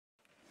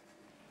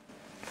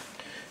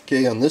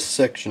Okay, on this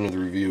section of the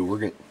review,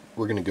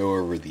 we're gonna go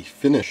over the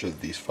finish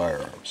of these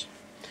firearms.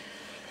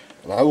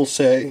 And I will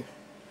say,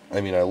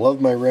 I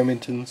love my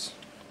Remingtons,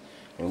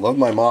 I love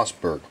my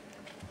Mossberg,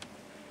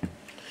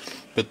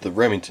 but the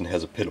Remington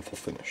has a pitiful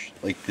finish.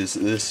 Like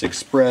this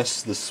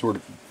Express, this sort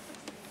of,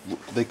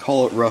 they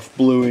call it rough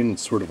bluing,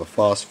 it's sort of a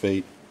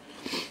phosphate.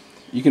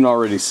 You can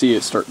already see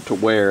it starting to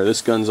wear.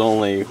 This gun's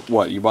only,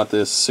 what, you bought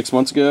this 6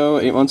 months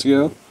ago, 8 months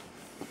ago?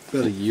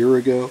 About a year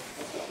ago.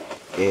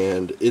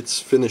 And its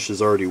finish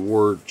is already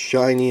wore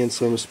shiny in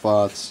some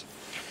spots.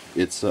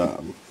 It's,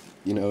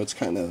 it's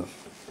kind of,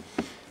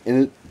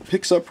 and it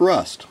picks up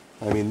rust.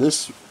 I mean,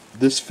 this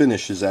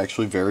finish is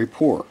actually very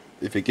poor.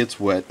 If it gets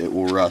wet, it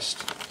will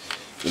rust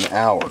in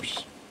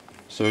hours.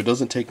 So it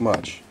doesn't take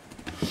much.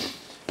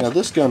 Now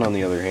this gun, on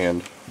the other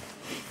hand,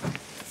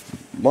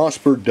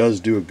 Mossberg does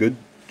do a good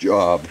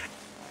job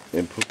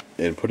in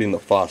putting the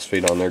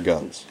phosphate on their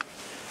guns.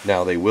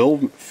 Now they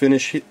will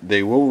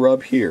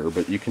rub here,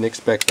 but you can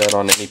expect that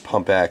on any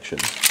pump action,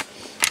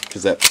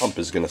 because that pump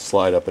is going to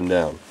slide up and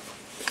down.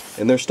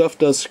 And their stuff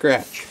does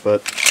scratch,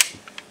 but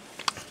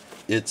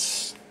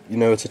it's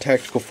a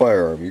tactical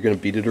firearm. You're going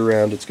to beat it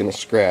around, it's going to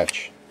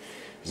scratch.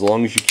 As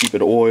long as you keep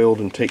it oiled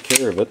and take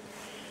care of it,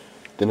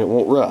 then it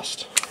won't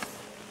rust.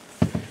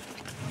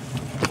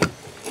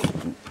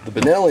 The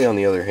Benelli, on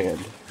the other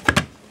hand,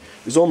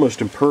 is almost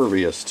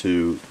impervious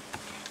to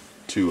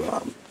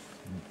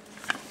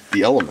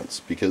the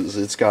elements, because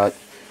it's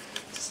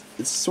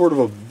sort of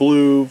a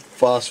blue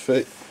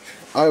phosphate,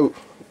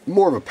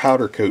 more of a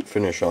powder coat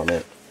finish on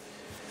it.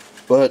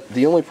 But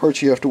the only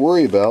parts you have to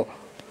worry about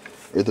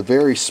are the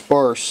very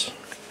sparse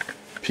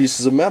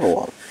pieces of metal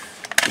on it.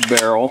 The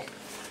barrel,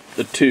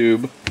 the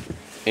tube,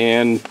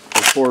 and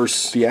of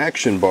course the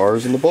action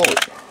bars and the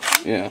bolt.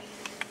 Yeah.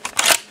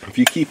 If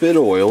you keep it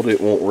oiled,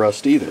 it won't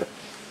rust either.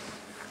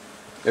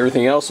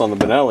 Everything else on the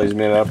Benelli is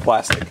made out of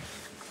plastic.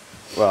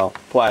 Well,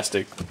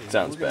 plastic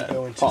sounds bad. We're going to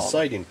go into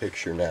sighting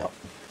picture now.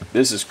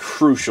 This is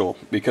crucial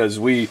because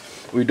we've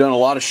done a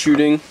lot of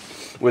shooting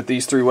with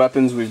these three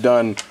weapons. We've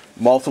done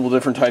multiple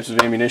different types of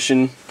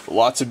ammunition,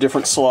 lots of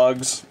different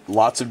slugs,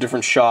 lots of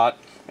different shot,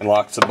 and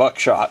lots of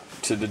buckshot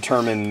to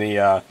determine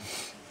the.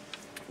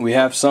 We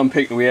have some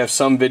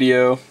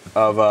video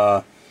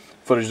of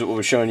footage that we'll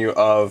be showing you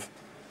of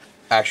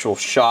actual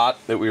shot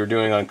that we were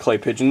doing on clay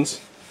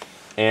pigeons,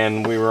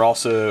 and we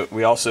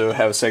also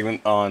have a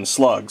segment on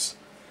slugs,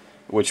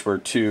 which were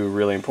two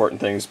really important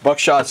things.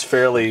 Buckshot's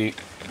fairly,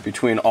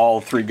 between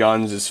all three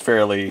guns, is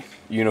fairly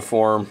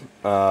uniform.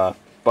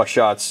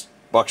 Buckshot's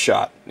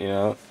buckshot,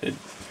 you're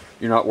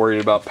not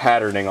worried about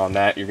patterning on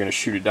that. You're going to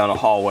shoot it down a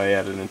hallway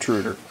at an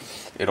intruder.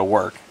 It'll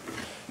work.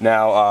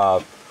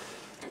 Now,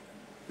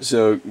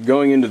 so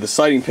going into the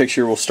sighting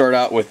picture, we'll start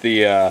out with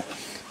the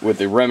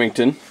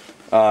Remington.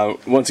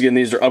 Once again,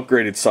 these are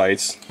upgraded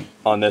sights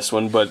on this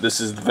one, but this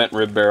is the vent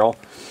rib barrel.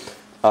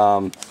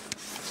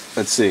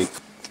 Let's see.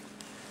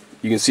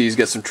 You can see he's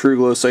got some true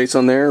glow sights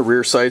on there.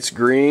 Rear sights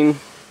green,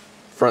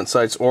 front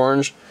sights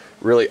orange.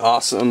 Really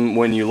awesome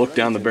when you look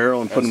down the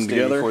barrel and put them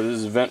together. This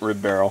is a vent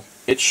rib barrel.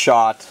 It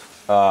shot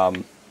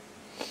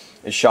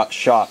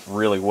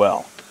really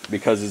well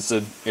because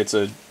it's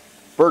a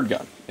bird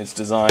gun. It's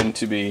designed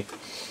to be,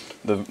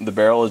 the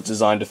barrel is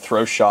designed to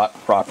throw shot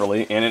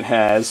properly, and it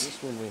has.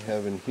 This one we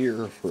have in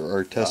here for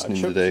our testing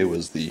today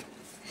was the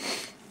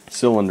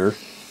cylinder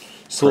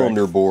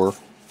bore.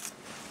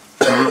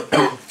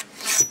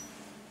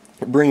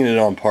 Bringing it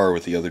on par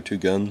with the other two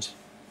guns,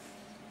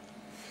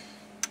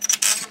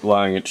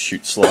 allowing it to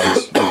shoot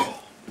slugs.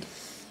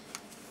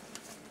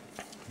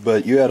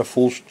 But you had a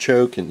full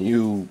choke and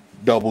you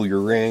double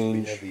your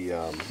range. We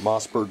have the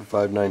Mossberg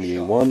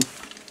 598-1.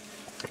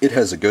 It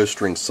has a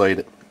ghost ring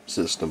sight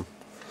system.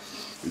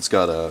 It's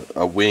got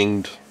a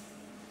winged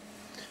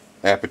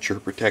aperture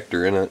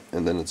protector in it,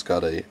 and then it's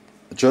got a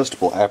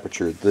adjustable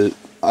aperture.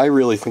 I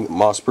really think that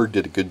Mossberg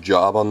did a good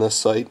job on this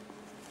sight.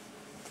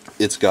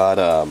 It's got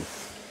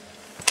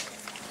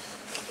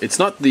It's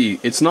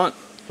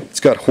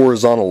got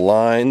horizontal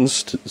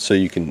lines, so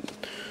you can.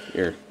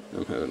 Here,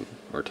 I'm having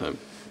a hard time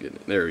getting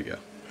it. There we go.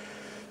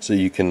 So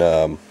you can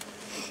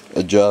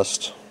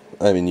adjust.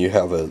 You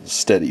have a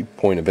steady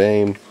point of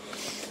aim,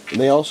 and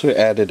they also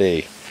added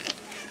a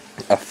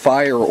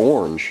fire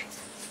orange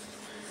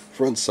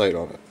front sight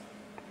on it,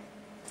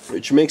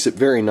 which makes it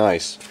very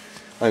nice.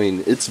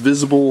 It's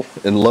visible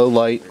in low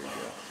light.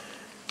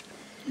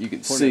 You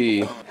can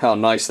see how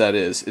nice that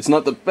is. It's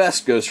not the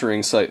best ghost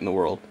ring sight in the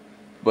world,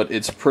 but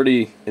it's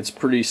pretty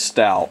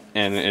stout,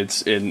 and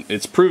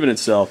it's proven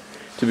itself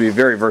to be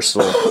very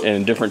versatile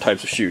in different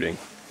types of shooting.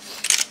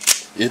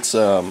 It's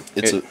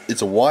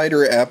a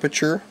wider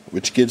aperture,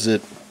 which gives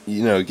it,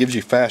 gives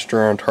you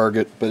faster on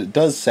target, but it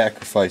does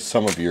sacrifice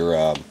some of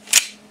your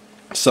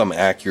some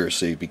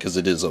accuracy, because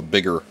it is a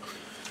bigger.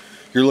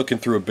 You're looking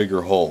through a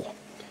bigger hole.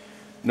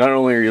 Not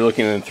only are you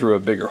looking through a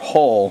bigger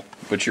hole,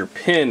 but your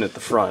pin at the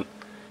front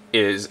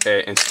is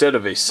instead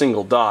of a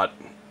single dot,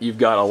 you've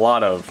got a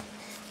lot of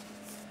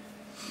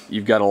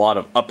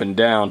up and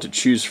down to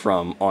choose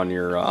from on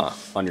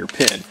your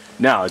pin.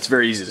 Now it's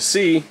very easy to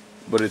see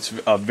but it's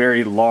a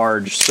very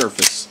large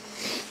surface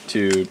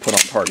to put on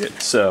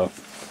target. So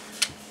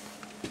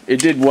it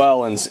did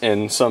well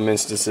in some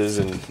instances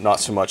and not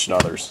so much in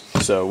others.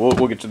 So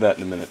we'll get to that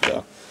in a minute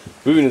though.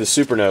 Moving to the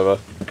Supernova.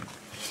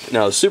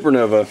 Now the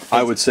Supernova,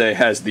 I would say,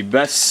 has the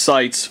best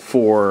sights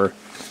for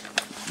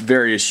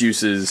various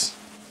uses,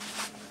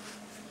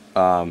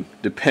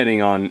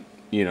 depending on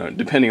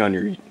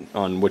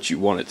what you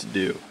want it to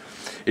do.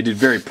 It did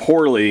very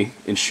poorly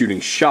in shooting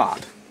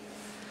shot.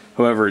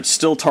 However, it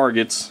still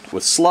targets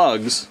with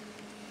slugs.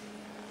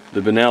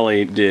 The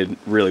Benelli did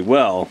really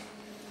well.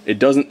 It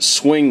doesn't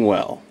swing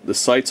well. The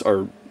sights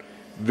are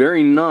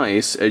very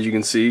nice, as you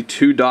can see.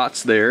 2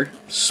 dots there,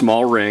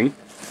 small ring.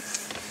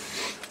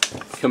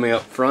 Coming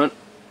up front,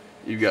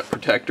 you've got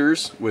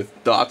protectors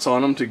with dots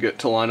on them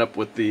to line up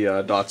with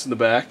the dots in the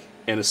back,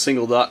 and a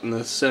single dot in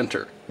the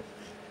center.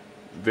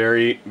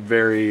 Very,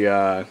 very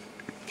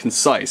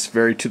concise,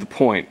 very to the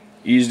point,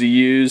 easy to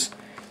use.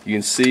 You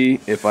can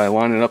see if I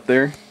line it up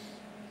there.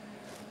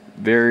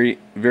 Very,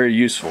 very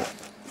useful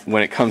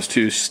when it comes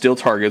to still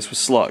targets with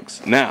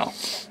slugs. Now,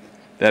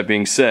 that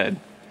being said,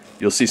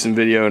 you'll see some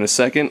video in a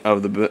second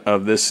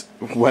of this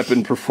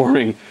weapon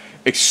performing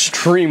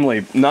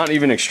extremely, not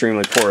even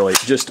extremely poorly,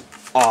 just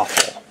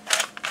awful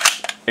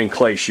in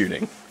clay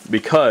shooting,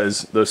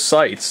 because those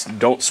sights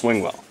don't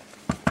swing well.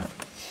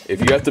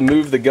 If you have to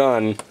move the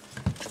gun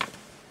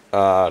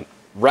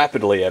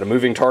rapidly at a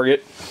moving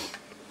target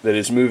that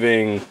is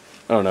moving,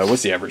 I don't know,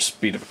 what's the average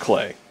speed of a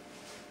clay?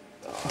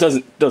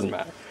 Doesn't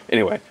matter.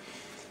 Anyway,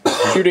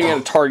 shooting at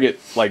a target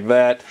like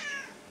that,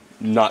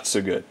 not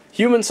so good.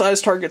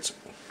 Human-sized targets,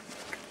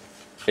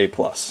 A+.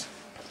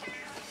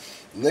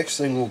 Next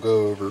thing we'll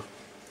go over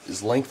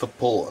is length of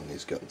pull on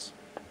these guns.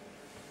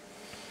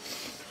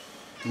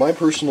 My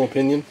personal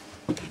opinion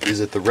is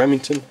that the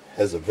Remington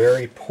has a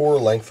very poor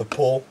length of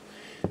pull.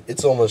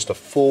 It's almost a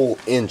full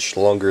inch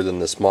longer than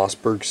this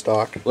Mossberg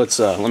stock. Let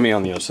me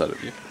on the other side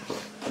of you.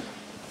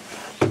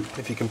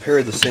 If you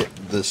compare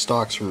the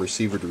stocks from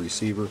receiver to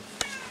receiver,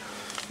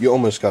 you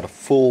almost got a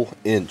full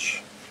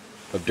inch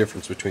of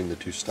difference between the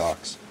 2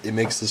 stocks. It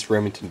makes this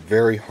Remington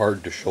very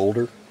hard to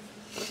shoulder,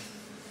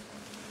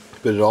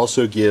 but it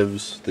also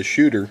gives the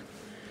shooter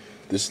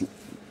this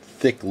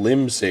thick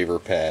limb saver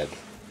pad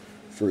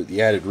for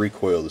the added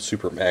recoil of the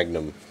Super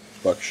Magnum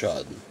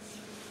buckshot and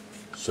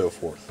so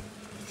forth.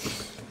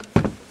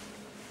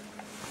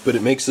 But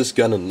it makes this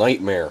gun a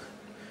nightmare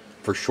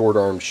for short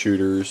arm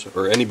shooters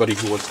or anybody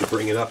who wants to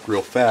bring it up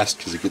real fast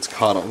because it gets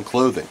caught on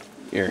clothing.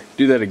 Here,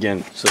 do that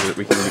again so that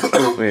we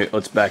can. Wait,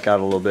 let's back out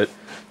a little bit.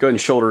 Go ahead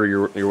and shoulder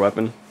your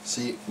weapon.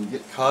 See, it can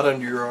get caught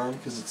under your arm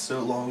because it's so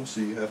long,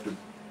 so you have to.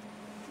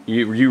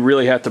 You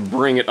really have to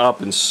bring it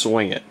up and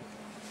swing it.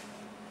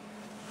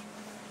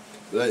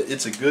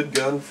 It's a good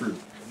gun for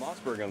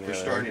Mossberg on the other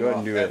starting hand. Go ahead off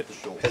and do at it. the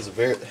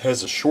shoulder.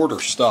 Has a shorter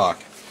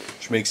stock,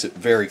 which makes it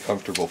very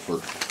comfortable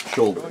for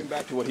shouldering. Going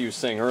back to what he was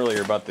saying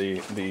earlier about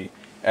the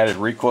added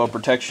recoil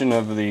protection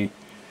of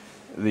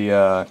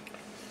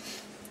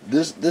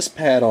this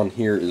pad on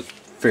here is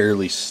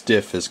fairly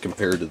stiff as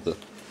compared to the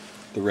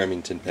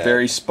Remington pad.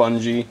 Very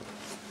spongy.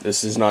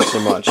 This is not so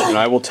much. And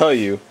I will tell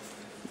you,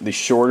 the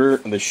shorter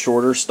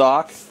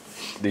stock,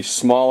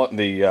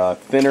 the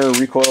thinner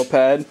recoil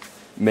pad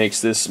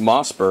makes this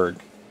Mossberg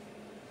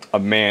a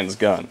man's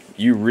gun.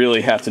 You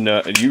really have to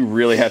know. You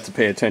really have to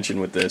pay attention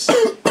with this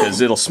because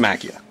it'll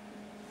smack you,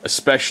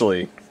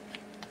 especially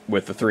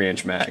with the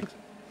 3-inch mag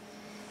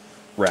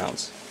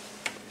rounds.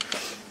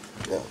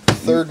 Yeah.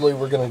 Thirdly,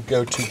 we're going to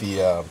go to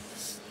the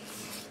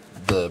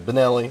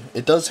Benelli.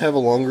 It does have a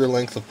longer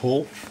length of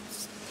pull,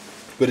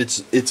 but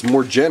it's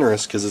more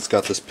generous because it's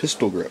got this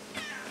pistol grip.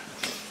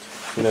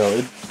 You know,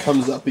 it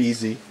comes up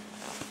easy.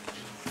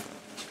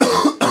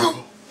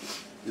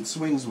 It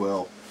swings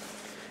well.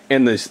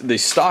 And the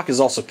stock is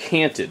also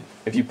canted.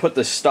 If you put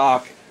the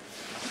stock,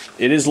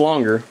 it is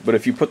longer, but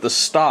if you put the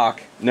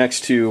stock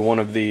next to one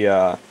of the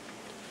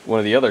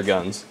other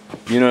guns,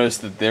 you notice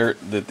that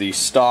the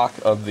stock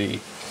of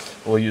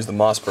we'll use the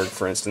Mossberg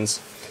for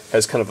instance,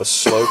 has kind of a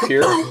slope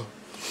here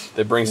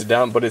that brings it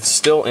down, but it's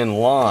still in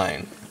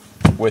line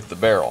with the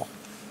barrel.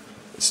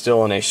 It's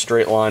still in a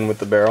straight line with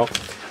the barrel.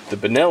 The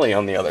Benelli,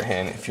 on the other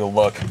hand, if you'll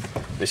look,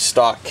 the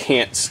stock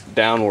cants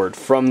downward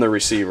from the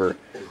receiver,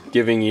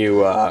 giving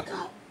you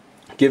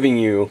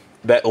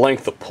that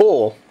length of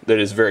pull that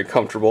is very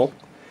comfortable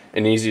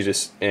and easy to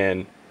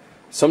and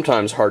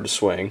sometimes hard to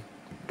swing,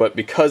 but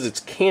because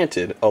it's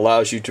canted,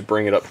 allows you to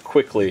bring it up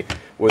quickly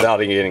without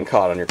it getting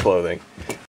caught on your clothing.